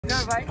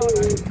Not right. Hold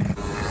on.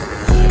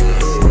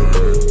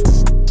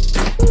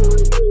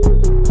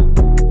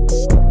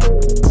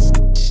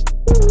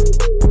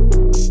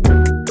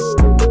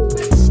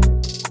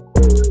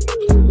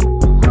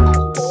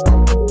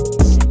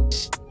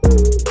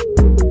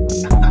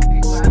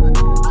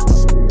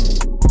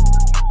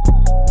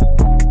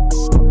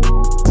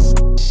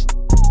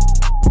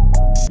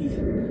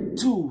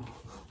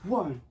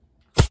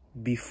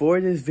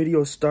 Before this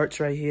video starts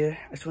right here,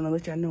 I just want to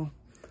let y'all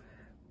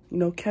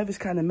know, Kev is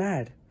kind of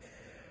mad.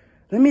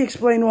 Let me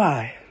explain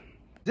why.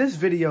 This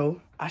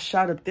video, I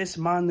shot up this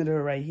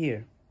monitor right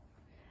here.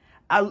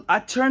 I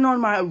turned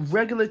on my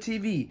regular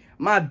TV,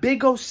 my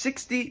big old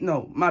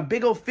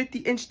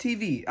 50-inch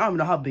TV. I don't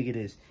know how big it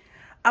is.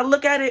 I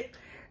look at it,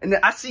 and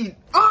then I see,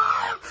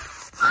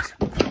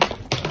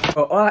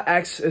 Bro, all I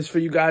ask is for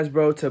you guys,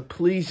 bro, to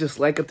please just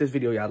like up this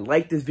video. Y'all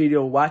like this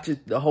video, watch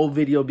it, the whole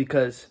video,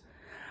 because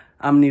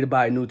I'm gonna need to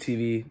buy a new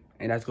TV,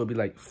 and that's gonna be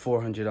like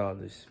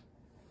 $400.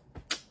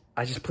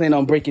 I just plan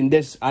on breaking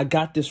this. I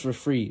got this for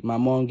free. My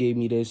mom gave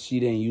me this. She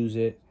didn't use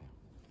it.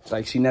 It's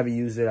like she never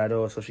used it at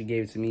all, so she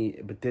gave it to me.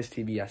 But this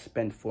TV, I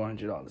spent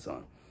 $400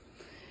 on.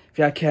 If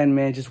y'all can,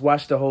 man, just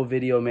watch the whole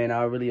video, man.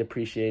 I really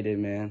appreciate it,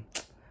 man.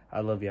 I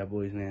love y'all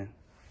boys, man.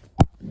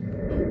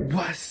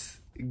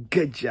 What's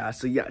good, y'all?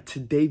 So, yeah,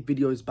 today's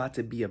video is about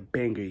to be a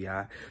banger,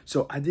 y'all.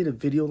 So, I did a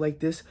video like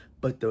this,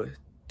 but the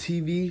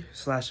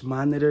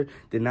TV/monitor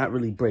did not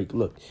really break.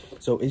 Look,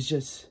 so it's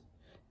just,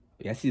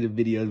 y'all see the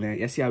video, man.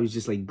 Y'all see how it's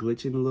just like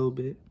glitching a little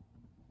bit?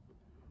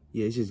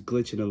 Yeah, it's just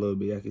glitching a little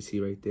bit. Y'all can see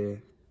right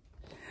there.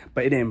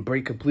 But it didn't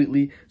break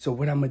completely. So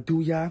what I'm gonna do,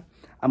 y'all,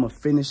 I'm gonna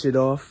finish it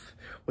off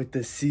with the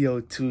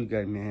CO2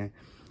 gun, man.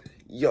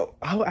 Yo,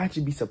 I would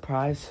actually be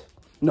surprised.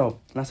 No,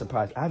 not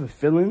surprised. I have a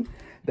feeling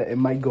that it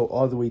might go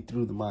all the way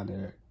through the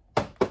monitor.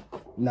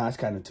 Nah, it's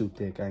kind of too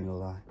thick, I ain't gonna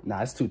lie.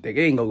 Nah, it's too thick.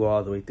 It ain't gonna go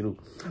all the way through.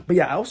 But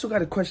yeah, I also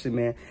got a question,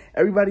 man.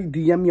 Everybody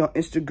DM me on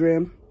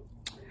Instagram.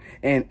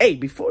 And hey,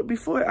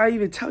 before I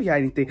even tell y'all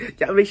anything,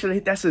 y'all make sure to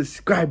hit that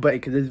subscribe button,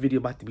 because this video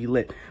about to be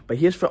lit. But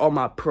here's for all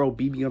my pro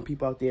BB gun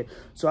people out there.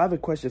 So I have a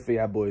question for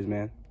y'all boys,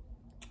 man.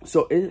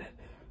 So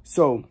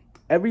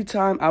every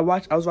time I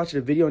was watching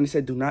a video and it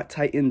said do not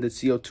tighten the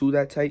CO2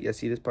 that tight. You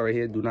see this part right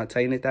here? Do not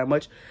tighten it that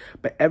much.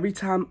 But every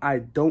time I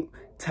don't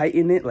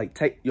tighten it,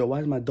 like yo, why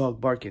is my dog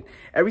barking?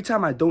 Every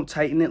time I don't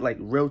tighten it like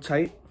real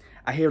tight,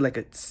 I hear like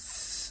a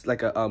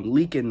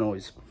leaking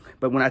noise.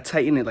 But when I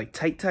tighten it like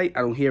tight,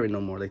 I don't hear it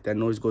no more. Like that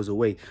noise goes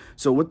away.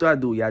 So what do I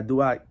do? Yeah, do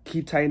I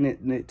keep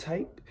tightening it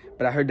tight?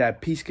 But I heard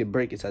that piece could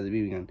break inside the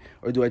BB gun.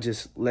 Or do I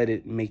just let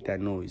it make that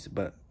noise?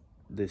 But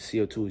the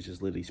CO2 is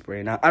just literally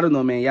spraying out. I don't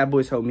know, man. Y'all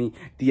boys help me.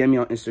 DM me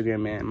on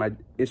Instagram, man. My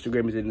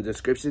Instagram is in the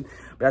description.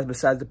 But that's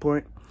besides the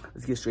point.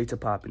 Let's get straight to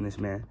popping this,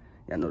 man.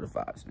 Y'all know the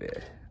vibes, man.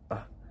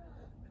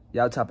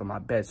 Y'all top of my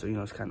bed, so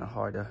it's kind of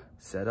hard to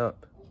set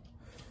up.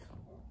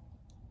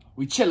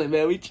 We chilling,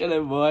 man. We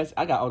chilling, boys.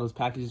 I got all those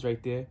packages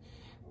right there.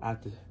 I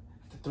have to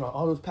throw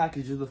all those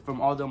packages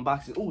from all them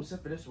boxes. Oh,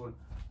 except for this one.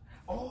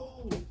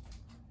 Oh.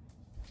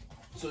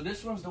 So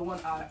this one's the one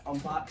I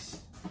unboxed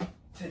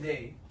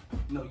today.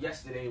 No,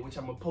 yesterday, which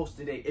I'm going to post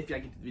today. If y'all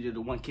get the video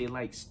to 1K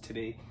likes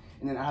today.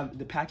 And then I have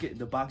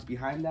the box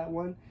behind that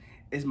one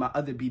is my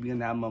other BB gun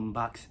that I'm going to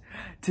unbox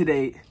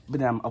today. But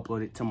then I'm going to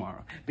upload it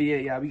tomorrow. But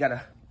yeah, we got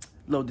to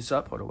load this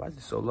up. Hold on, why is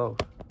this so low?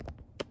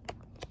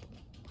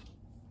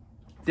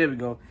 There we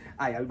go.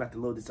 All right, we about to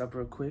load this up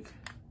real quick.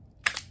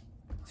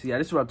 So yeah,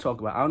 this is what I'm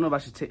talking about. I don't know if I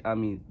should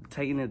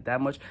tighten it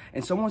that much.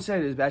 And someone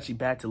said it's actually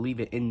bad to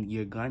leave it in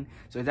your gun.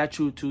 So is that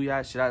true too,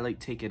 y'all? Should I like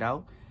take it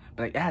out?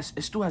 But like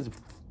it still has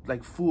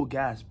like full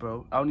gas,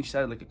 bro. I only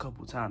shot it like a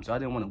couple times, so I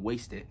didn't want to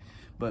waste it.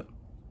 But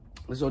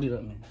let's load it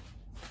up, man.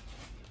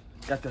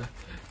 Got the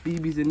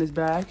BBs in this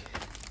bag.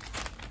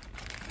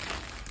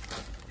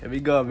 Here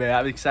we go, man.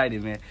 I'm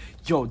excited, man.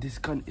 Yo, this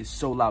gun is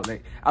so loud.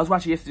 Like, I was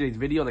watching yesterday's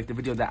video, like the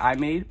video that I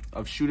made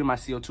of shooting my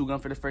CO2 gun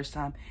for the first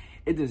time.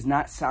 It does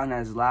not sound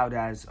as loud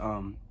as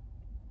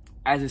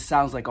it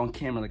sounds like on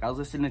camera. Like, I was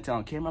listening to it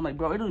on camera. I'm like,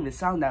 bro, it don't even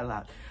sound that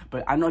loud.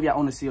 But I know if y'all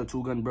own a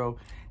CO2 gun, bro,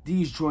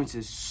 these joints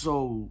is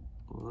so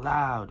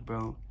loud,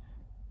 bro.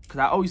 Cause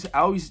I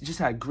always just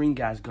had green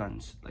gas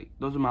guns. Like,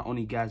 those are my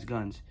only gas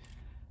guns.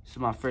 This is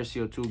my first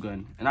CO2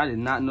 gun, and I did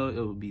not know it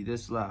would be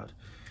this loud.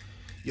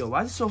 Yo,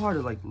 why is it so hard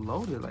to like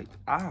load it? Like,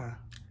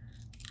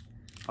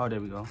 oh, there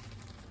we go.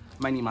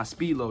 Might need my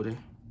speed loader.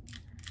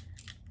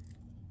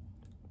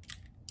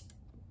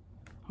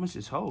 How much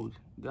this hold?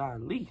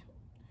 Golly.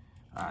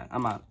 All right,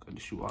 I'm not gonna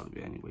shoot all of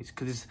it anyways,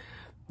 cause it's,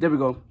 there we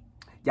go.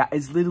 Yeah,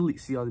 it's literally,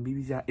 see all the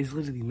BBs? Yeah, it's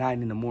literally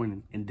 9 in the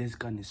morning, and this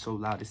gun is so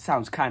loud. It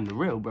sounds kind of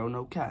real, bro,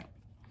 no cap.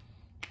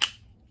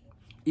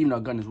 Even though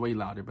a gun is way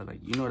louder, but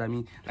like, you know what I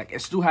mean? Like,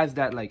 it still has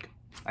that, like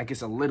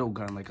it's a little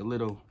gun, like a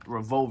little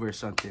revolver or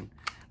something.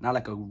 Not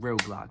like a real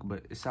Glock,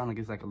 but it sounds like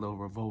it's like a little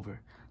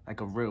revolver,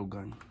 like a real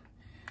gun.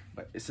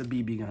 But it's a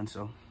BB gun,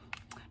 so,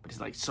 but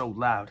it's like so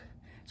loud.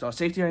 So on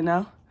safety right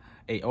now,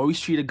 hey, always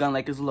treat a gun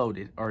like it's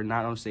loaded, or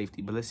not on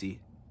safety, but let's see.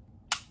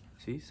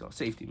 See, so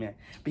safety, man.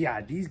 But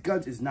yeah, these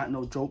guns is not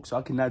no joke, so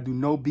I cannot do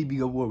no BB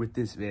gun war with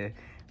this, man.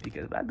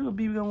 Because if I do a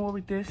BB gun war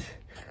with this,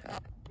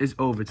 it's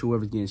over to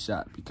whoever's getting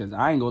shot. Because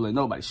I ain't gonna let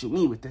nobody shoot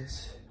me with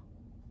this.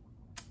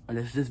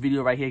 Unless this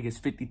video right here gets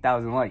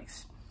 50,000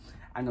 likes.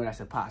 I know that's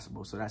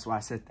impossible, so that's why I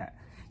said that.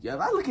 Yeah,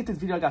 if I look at this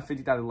video, I got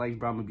 50,000 likes,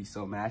 bro, I'm gonna be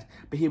so mad.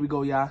 But here we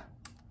go, y'all.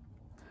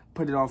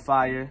 Put it on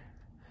fire.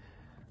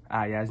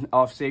 Yeah, it's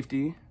off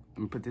safety. Let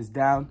me put this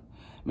down.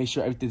 Make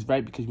sure everything's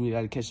right because we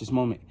gotta catch this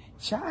moment.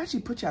 Should I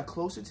actually put y'all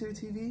closer to the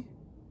TV?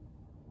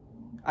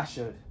 I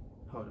should.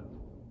 Hold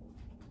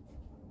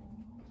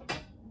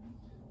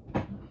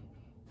on.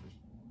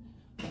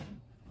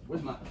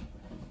 Where's my...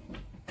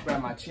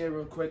 Grab my chair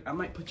real quick. I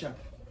might put y'all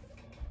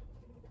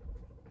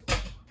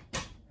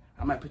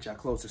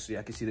closer so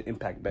y'all can see the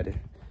impact better.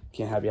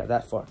 Can't have y'all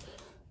that far.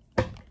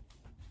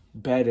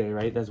 Better,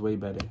 right? That's way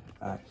better.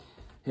 All right.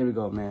 Here we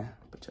go, man.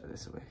 Put y'all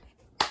this way.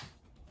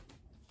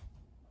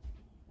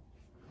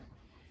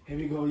 Here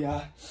we go,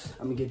 y'all.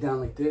 I'm gonna get down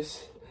like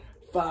this.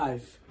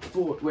 5,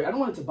 4. Wait, I don't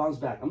want it to bounce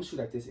back. I'm gonna shoot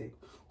at this end.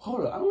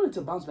 Hold on. I don't want it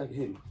to bounce back and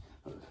hit me.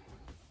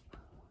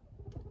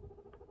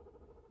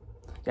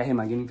 Yeah, hit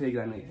my guinea pig.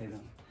 I know you hit him.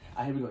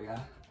 All right, here we go,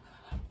 y'all.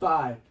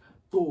 5,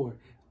 4,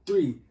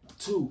 3,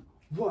 2,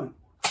 1.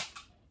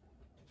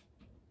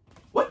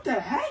 What the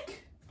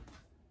heck?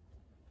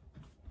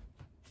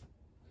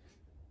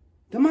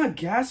 Did my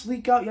gas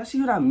leak out? Y'all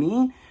see what I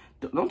mean?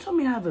 Don't tell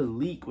me I have a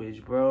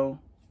leakage, bro.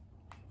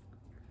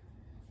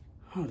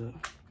 Hold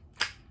up.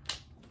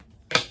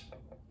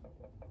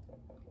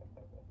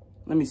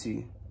 Let me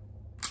see.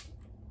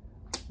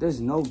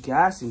 There's no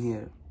gas in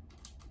here.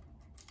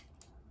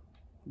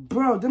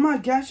 Bro, did my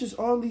gas just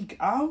all leak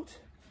out?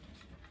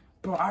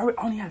 Bro, I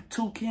only have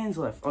 2 cans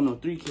left. Oh, no,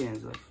 3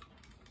 cans left.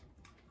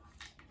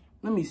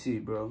 Let me see,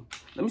 bro.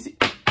 Let me see.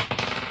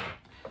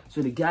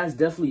 So the gas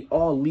definitely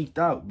all leaked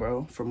out,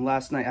 bro, from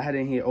last night. I had it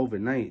in here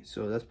overnight,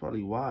 so that's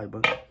probably why,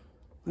 but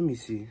let me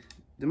see.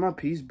 Did my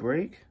piece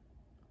break?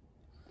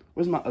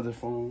 Where's my other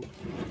phone?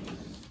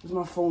 Where's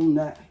my phone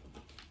at?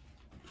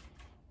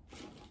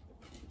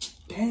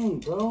 Dang,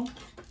 bro.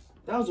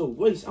 That was a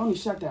waste. I only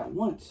shot that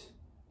once.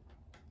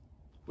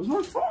 Where's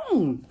my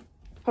phone?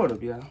 Hold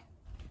up, y'all.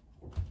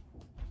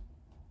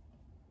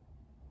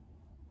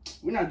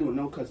 We're not doing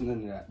no cuts,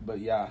 none of that. But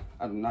yeah,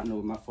 I do not know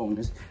where my phone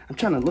is. I'm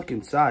trying to look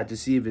inside to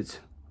see if it's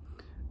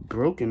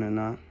broken or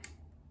not.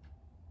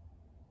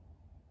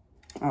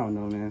 I don't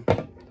know, man.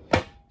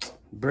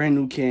 Brand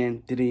new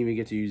can. Didn't even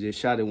get to use it.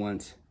 Shot it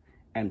once.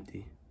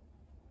 Empty.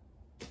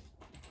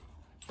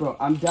 Bro,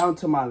 I'm down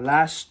to my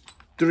last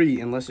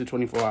 3 in less than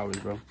 24 hours,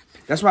 bro.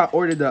 That's why I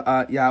ordered the,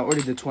 I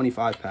ordered the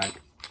 25 pack.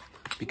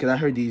 Because I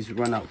heard these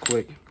run out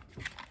quick.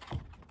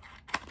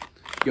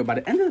 Yo, by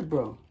the end of it,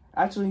 bro.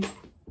 Actually...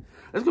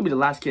 that's gonna be the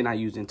last can I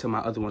use until my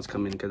other ones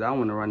come in because I don't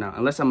want to run out.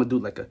 Unless I'm gonna do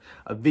like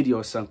a video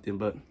or something,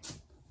 but it's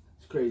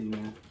crazy,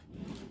 man.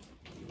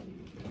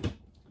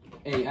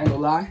 Hey, I ain't gonna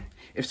lie.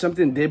 If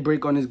something did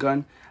break on this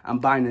gun, I'm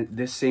buying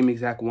this same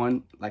exact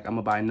one. Like, I'm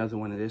gonna buy another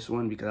one of this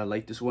one because I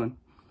like this one.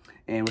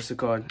 And what's it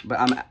called? But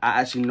I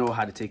actually know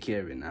how to take care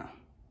of it now.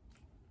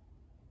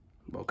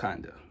 Well,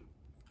 kinda.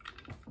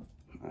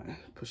 All right,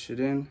 push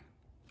it in.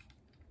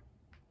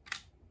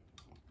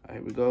 All right,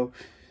 here we go.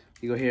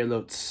 You go hear a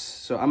little tss.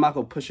 So I'm not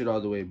gonna push it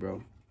all the way,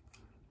 bro.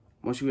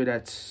 Once you hear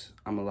that tss,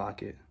 I'm gonna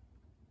lock it.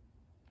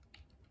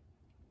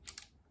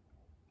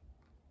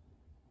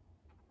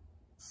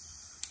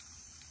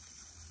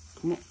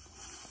 Come on.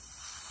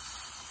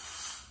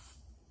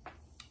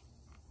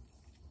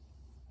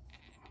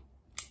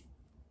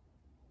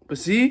 But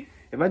see,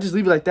 if I just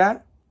leave it like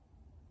that,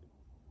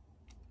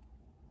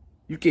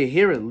 you can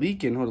hear it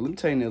leaking. Hold on, let me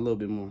tighten it a little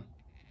bit more.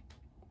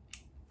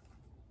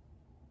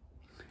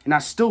 And I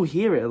still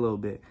hear it a little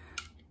bit.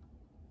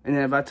 And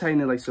then if I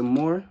tighten it like some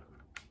more,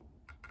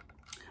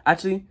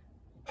 actually,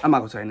 I'm not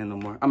gonna tighten it no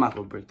more. I'm not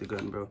gonna break the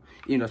gun, bro.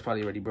 Even though it's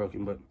probably already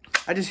broken, but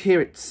I just hear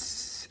it.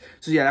 So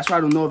yeah, that's why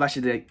I don't know if I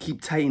should like,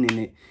 keep tightening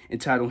it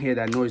until I don't hear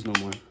that noise no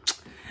more.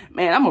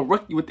 Man, I'm a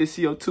rookie with this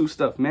CO2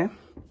 stuff, man.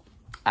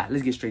 All right,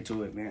 let's get straight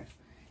to it, man.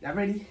 Y'all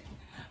ready?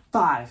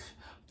 5,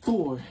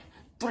 4,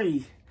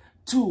 3,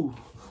 2,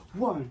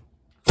 1.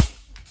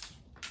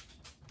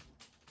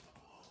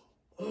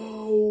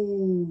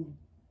 Oh.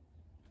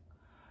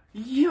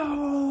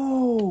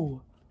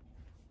 Yo.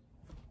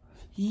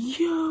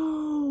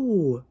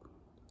 Yo.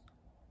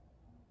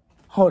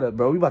 Hold up,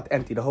 bro. We about to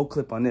empty the whole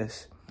clip on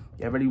this.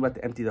 Y'all ready? We about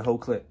to empty the whole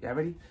clip. Y'all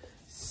ready?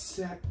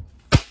 Set.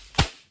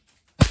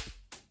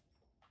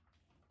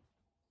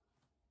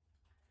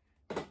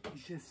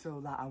 It's just so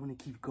loud. I want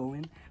to keep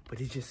going,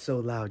 but it's just so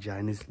loud, y'all.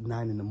 And it's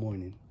 9 in the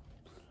morning.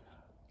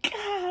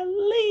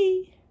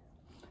 Golly.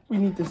 We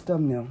need this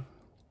thumbnail.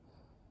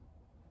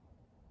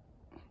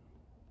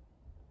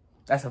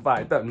 That's a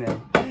fire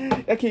thumbnail.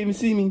 I can't even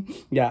see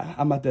me. Yeah,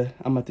 I'm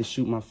about to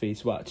shoot my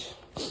face. Watch.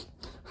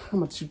 I'm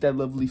about to shoot that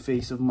lovely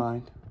face of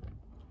mine.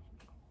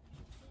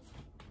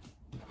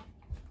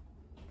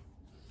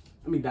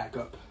 Let me back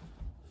up.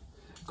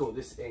 Go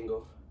this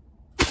angle.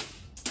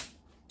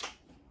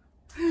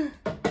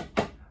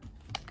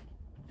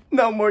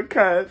 No more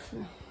Kev.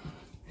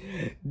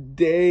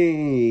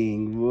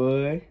 Dang,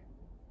 boy.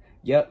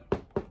 Yep.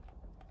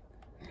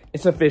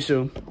 it's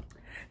official.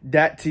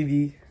 That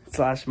TV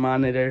slash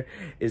monitor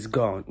is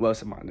gone. Well,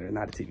 it's a monitor,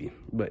 not a TV,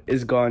 but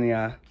it's gone,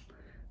 y'all.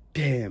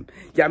 Damn.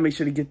 Y'all make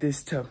sure to get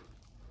this to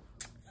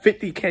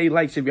 50K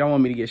likes if y'all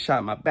want me to get shot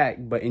in my back.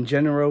 But in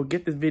general,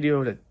 get this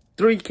video to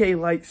 3K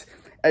likes.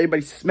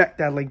 Everybody smack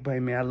that like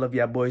button, man. I love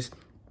y'all, boys.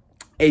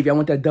 Hey, if y'all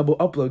want that double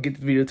upload, get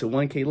the video to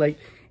 1K like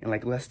in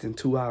like less than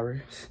 2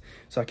 hours.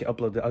 So I can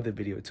upload the other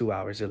video in 2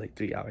 hours or like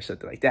 3 hours,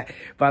 something like that.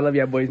 But I love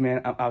y'all, boys,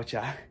 man. I'm out,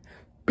 y'all.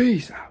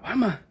 Peace. Why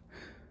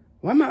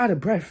am I out of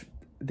breath?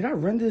 Did I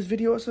run this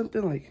video or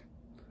something? Like,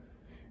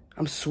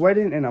 I'm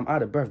sweating and I'm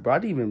out of breath, bro. I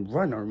didn't even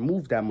run or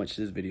move that much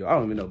this video. I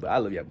don't even know, but I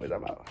love y'all, boys.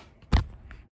 I'm out.